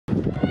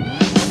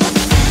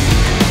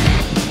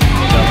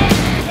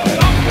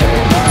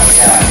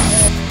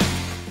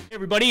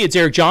Everybody, it's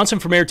Eric Johnson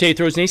from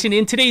AreteThrowsNation.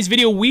 In today's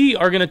video, we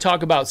are going to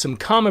talk about some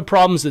common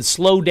problems that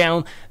slow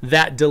down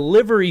that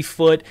delivery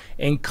foot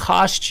and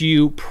cost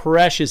you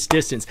precious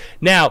distance.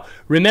 Now,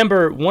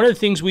 remember, one of the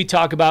things we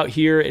talk about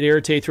here at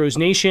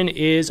AreteThrowsNation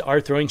is our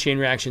throwing chain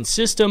reaction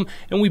system,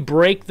 and we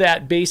break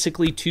that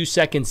basically 2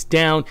 seconds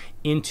down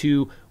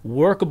into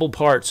workable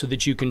parts so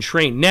that you can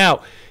train.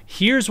 Now,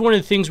 here's one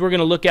of the things we're going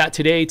to look at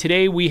today.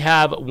 Today we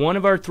have one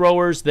of our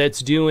throwers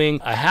that's doing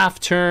a half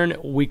turn.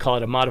 We call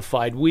it a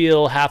modified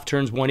wheel, half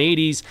turns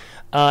 180s.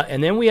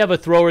 And then we have a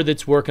thrower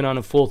that's working on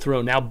a full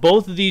throw. Now,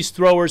 both of these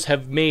throwers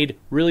have made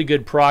really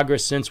good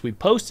progress since we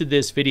posted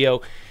this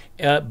video,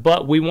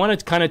 but we want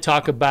to kind of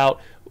talk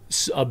about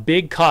a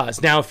big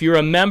cause. Now, if you're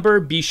a member,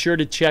 be sure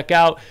to check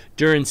out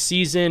during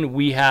season.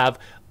 We have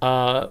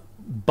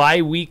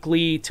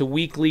bi-weekly to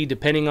weekly,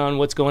 depending on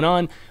what's going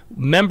on,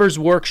 members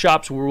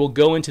workshops where we'll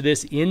go into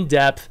this in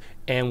depth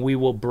and we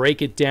will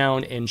break it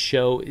down and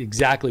show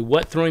exactly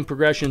what throwing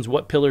progressions,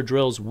 what pillar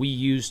drills we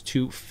use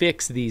to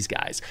fix these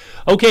guys.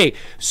 Okay,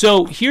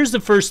 so here's the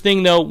first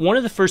thing though. One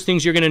of the first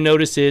things you're going to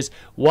notice is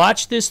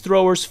watch this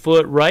thrower's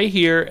foot right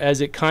here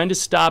as it kind of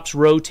stops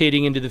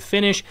rotating into the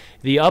finish.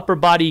 The upper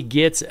body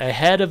gets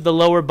ahead of the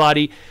lower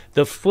body.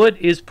 The foot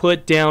is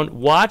put down.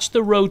 Watch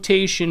the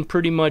rotation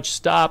pretty much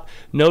stop.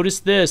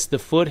 Notice this, the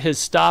foot has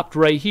stopped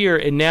right here,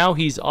 and now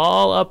he's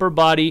all upper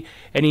body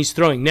and he's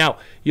throwing. Now,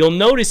 you'll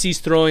notice he's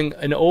throwing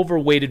an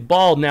overweighted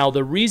ball. Now,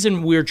 the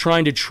reason we're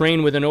trying to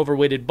train with an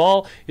overweighted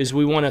ball is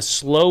we want to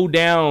slow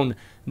down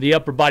the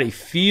upper body,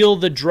 feel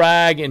the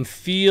drag and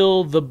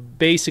feel the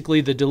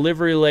basically the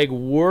delivery leg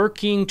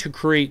working to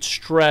create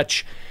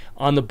stretch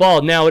on the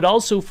ball. Now, it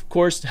also, of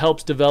course,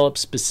 helps develop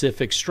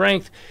specific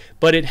strength,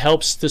 but it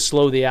helps to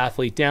slow the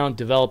athlete down,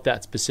 develop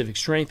that specific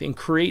strength, and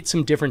create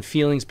some different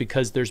feelings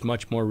because there's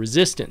much more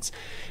resistance.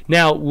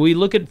 Now, we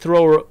look at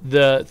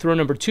the throw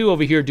number 2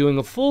 over here doing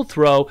a full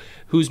throw,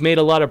 who's made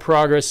a lot of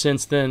progress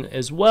since then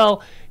as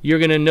well. You're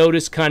going to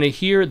notice kind of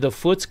here, the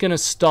foot's going to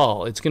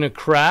stall. It's going to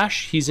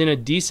crash. He's in a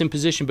decent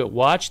position, but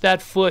watch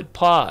that foot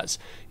pause.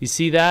 You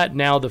see that?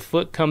 Now the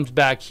foot comes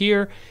back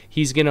here.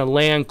 He's going to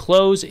land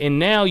close, and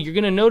now you're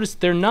going to notice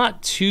they're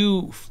not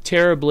too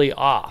terribly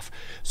off.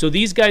 So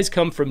these guys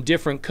come from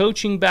different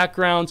coaching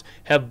backgrounds,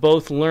 have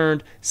both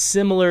learned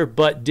similar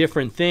but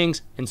different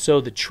things, and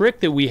so the trick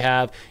that we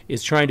have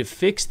is trying to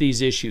fix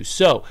these issues.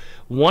 So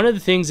one of the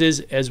things is,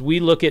 as we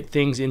look at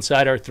things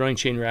inside our throwing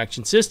chain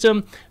reaction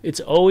system, it's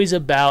always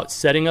about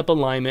setting up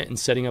alignment and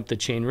setting up the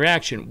chain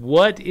reaction.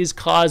 What is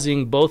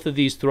causing both of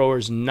these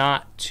throwers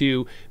not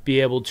to be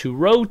able to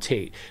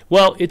rotate?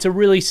 Well, it's a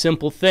really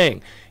simple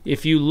thing.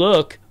 If you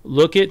look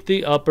at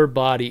the upper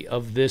body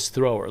of this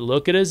thrower.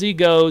 Look at as he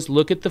goes.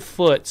 Look at the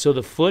foot. So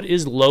the foot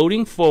is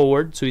loading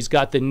forward. So he's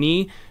got the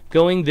knee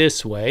going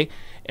this way,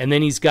 and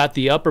then he's got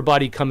the upper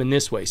body coming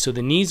this way. So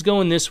the knee's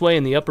going this way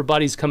and the upper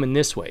body's coming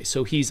this way.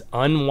 So he's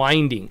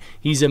unwinding.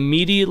 He's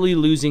immediately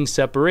losing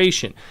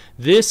separation.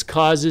 This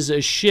causes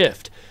a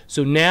shift.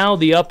 So now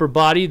the upper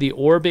body, the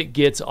orbit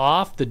gets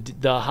off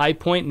the high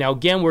point. Now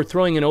again, we're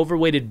throwing an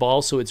overweighted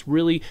ball, so it's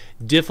really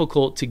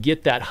difficult to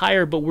get that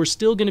higher, but we're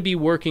still going to be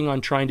working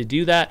on trying to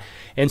do that.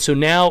 And so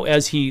now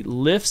as he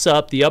lifts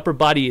up, the upper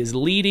body is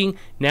leading.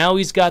 Now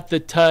he's got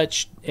the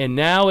touch, and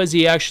now as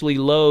he actually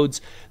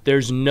loads,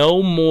 there's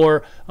no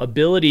more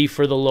ability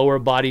for the lower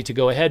body to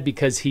go ahead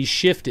because he's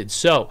shifted.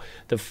 So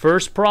the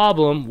first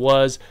problem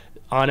was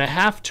on a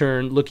half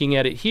turn, looking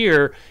at it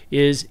here,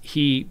 is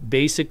he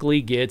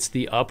basically gets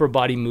the upper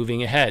body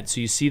moving ahead.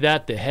 So you see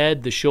that, the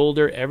head, the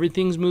shoulder,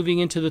 everything's moving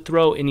into the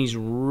throw, and he's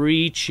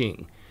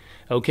reaching.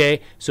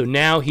 Okay, so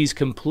now he's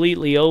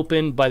completely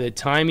open. By the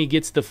time he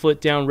gets the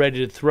foot down ready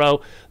to throw,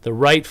 the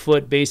right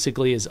foot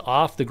basically is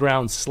off the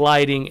ground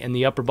sliding and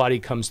the upper body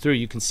comes through.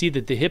 You can see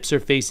that the hips are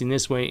facing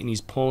this way and he's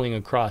pulling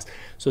across.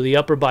 So the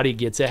upper body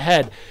gets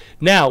ahead.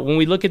 Now, when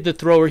we look at the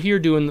thrower here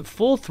doing the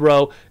full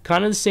throw,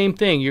 kind of the same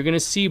thing. You're going to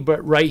see,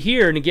 but right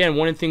here, and again,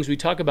 one of the things we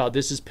talk about,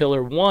 this is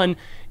pillar 1,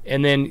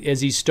 and then as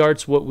he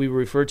starts what we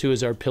refer to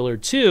as our pillar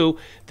 2,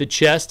 the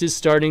chest is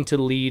starting to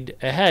lead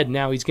ahead.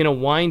 Now he's going to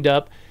wind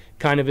up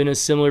kind of in a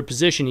similar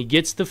position. He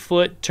gets the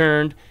foot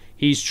turned.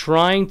 He's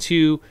trying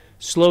to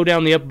slow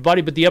down the upper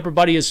body, but the upper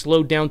body is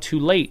slowed down too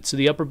late. So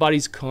the upper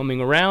body's coming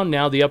around.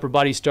 Now the upper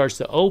body starts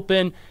to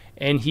open,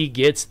 and he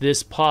gets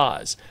this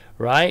pause,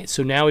 right?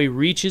 So now he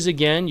reaches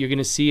again. You're going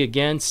to see,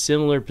 again,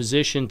 similar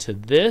position to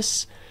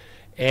this.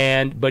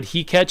 But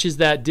he catches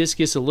that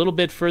discus a little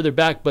bit further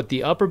back, but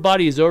the upper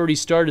body has already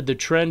started the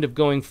trend of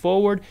going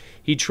forward.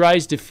 He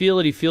tries to feel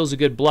it. He feels a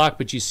good block,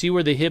 but you see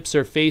where the hips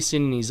are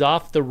facing, and he's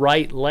off the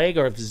right leg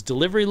or his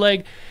delivery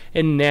leg,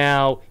 and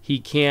now he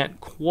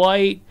can't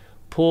quite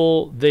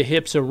pull the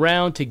hips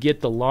around to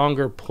get the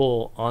longer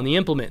pull on the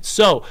implement.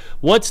 So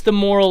what's the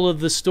moral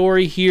of the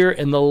story here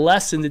and the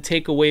lesson to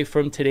take away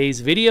from today's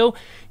video?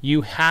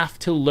 You have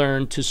to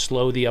learn to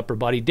slow the upper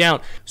body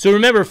down. So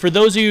remember, for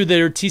those of you that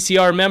are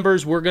TCR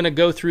members, we're going to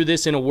go through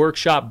this in a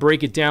workshop,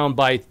 break it down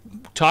by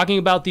talking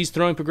about these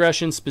throwing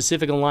progressions,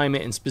 specific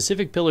alignment, and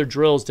specific pillar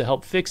drills to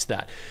help fix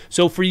that.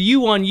 So for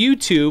you on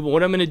YouTube,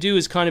 what I'm going to do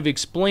is kind of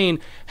explain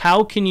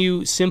how can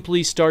you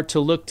simply start to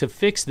look to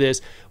fix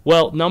this.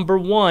 Well, number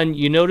one,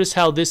 you notice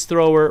how this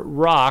thrower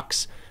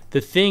rocks.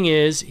 The thing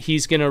is,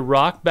 he's going to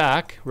rock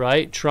back,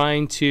 right,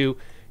 trying to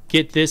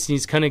get this, and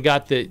he's kind of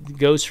got the,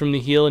 goes from the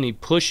heel and he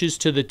pushes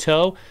to the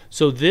toe.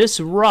 So this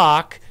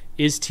rock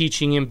is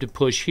teaching him to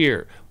push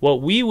here.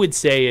 What we would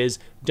say is,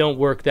 don't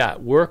work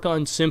that. Work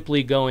on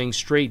simply going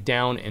straight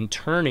down and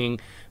turning,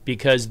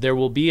 because there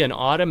will be an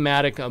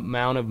automatic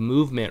amount of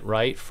movement,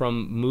 right,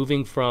 from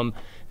moving from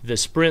the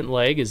sprint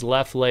leg, his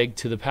left leg,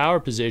 to the power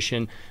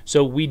position.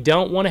 So we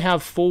don't want to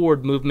have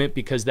forward movement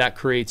because that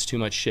creates too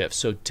much shift.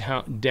 So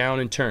down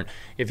and turn.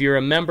 If you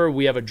remember,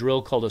 we have a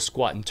drill called a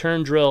squat and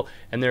turn drill,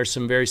 and there's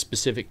some very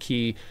specific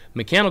key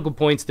mechanical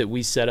points that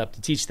we set up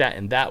to teach that,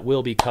 and that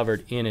will be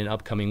covered in an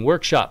upcoming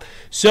workshop.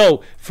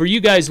 So for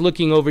you guys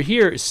looking over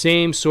here,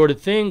 same sort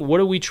of thing. What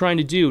are we trying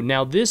to do?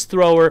 Now this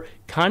thrower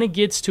kind of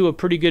gets to a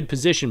pretty good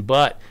position,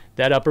 but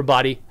that upper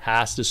body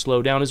has to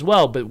slow down as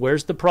well. But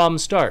where's the problem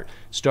start?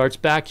 Starts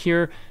back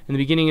here in the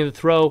beginning of the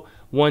throw,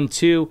 1,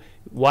 2.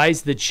 Why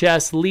is the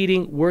chest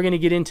leading? We're going to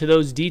get into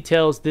those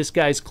details. This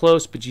guy's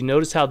close, but you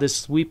notice how this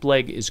sweep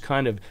leg is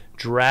kind of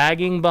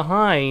dragging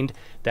behind.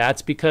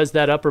 That's because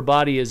that upper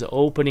body is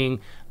opening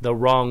the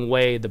wrong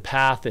way, the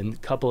path, and a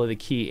couple of the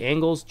key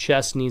angles.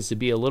 Chest needs to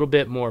be a little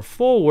bit more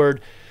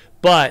forward,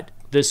 but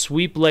the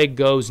sweep leg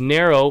goes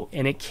narrow,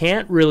 and it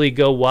can't really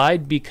go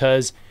wide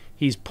because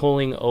he's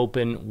pulling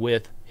open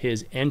with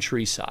his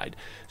entry side.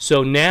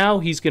 So now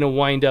he's going to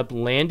wind up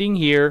landing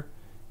here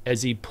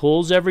as he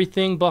pulls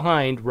everything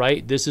behind,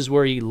 right? This is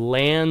where he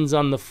lands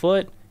on the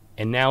foot,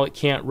 and now it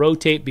can't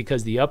rotate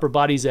because the upper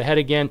body's ahead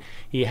again.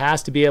 He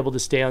has to be able to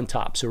stay on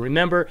top. So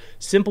remember,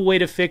 simple way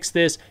to fix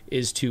this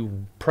is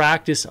to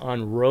practice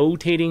on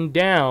rotating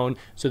down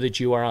so that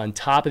you are on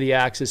top of the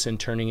axis and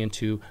turning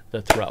into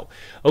the throw.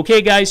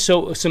 Okay, guys,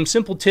 so some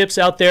simple tips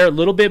out there, a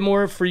little bit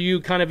more for you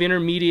kind of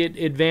intermediate,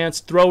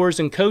 advanced throwers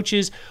and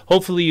coaches.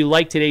 Hopefully you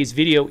liked today's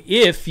video.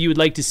 If you would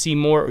like to see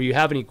more or you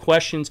have any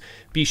questions,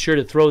 be sure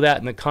to throw that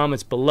in the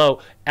comments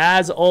below.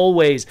 As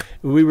always,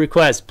 we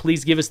request,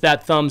 please give us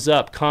that thumbs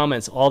up,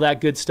 comments, all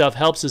that good stuff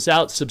helps us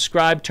out.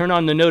 Subscribe, turn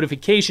on the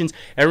notifications,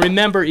 and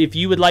remember, if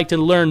you would like to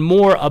learn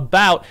more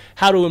about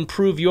how to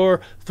improve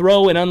your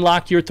throw and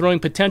unlock your throwing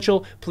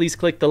potential, please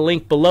click the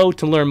link below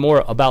to learn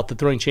more about the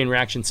throwing chain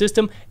reaction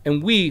system,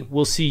 and we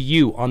will see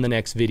you on the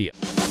next video.